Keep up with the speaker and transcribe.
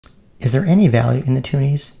Is there any value in the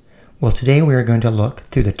toonies? Well, today we are going to look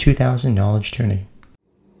through the 2000 knowledge toonie.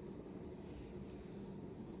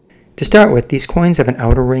 To start with, these coins have an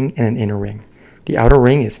outer ring and an inner ring. The outer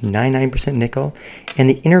ring is 99% nickel, and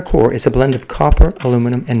the inner core is a blend of copper,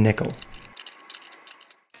 aluminum, and nickel.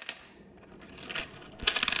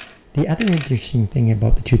 The other interesting thing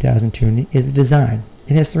about the 2000 toonie is the design.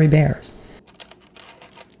 It has 3 bears.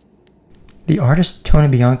 The artist Tony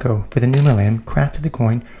Bianco for the new millennium crafted the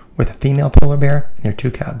coin with a female polar bear and their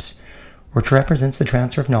 2 cubs, which represents the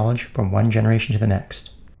transfer of knowledge from one generation to the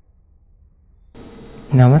next.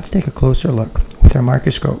 Now let's take a closer look with our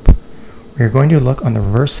microscope. We are going to look on the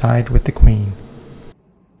reverse side with the queen.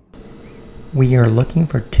 We are looking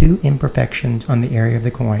for 2 imperfections on the area of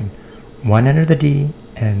the coin, one under the D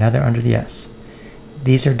and another under the S.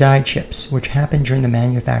 These are die chips, which happen during the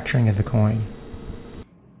manufacturing of the coin.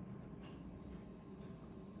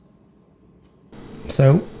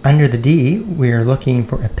 So, under the D, we are looking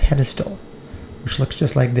for a pedestal, which looks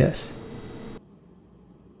just like this.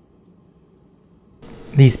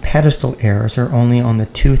 These pedestal errors are only on the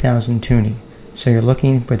 2000 toonie, so you're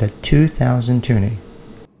looking for the 2000 toonie.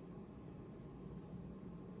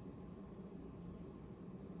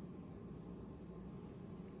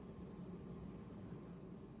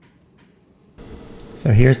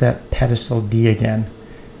 So here's that pedestal D again.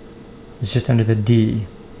 It's just under the D.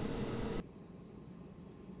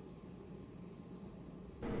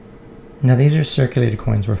 Now these are circulated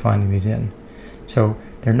coins we're finding these in. So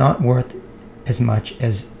they're not worth as much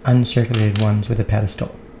as uncirculated ones with a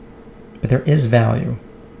pedestal. But there is value.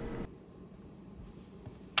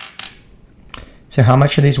 So how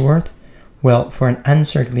much are these worth? Well, for an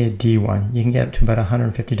uncirculated D one, you can get up to about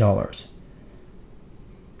 $150.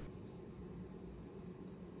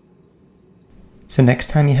 So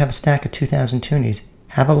next time you have a stack of 2000 toonies,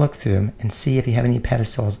 have a look through them and see if you have any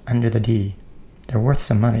pedestals under the D. They're worth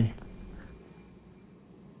some money.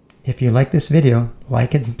 If you like this video,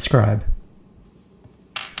 like and subscribe.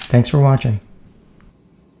 Thanks for watching.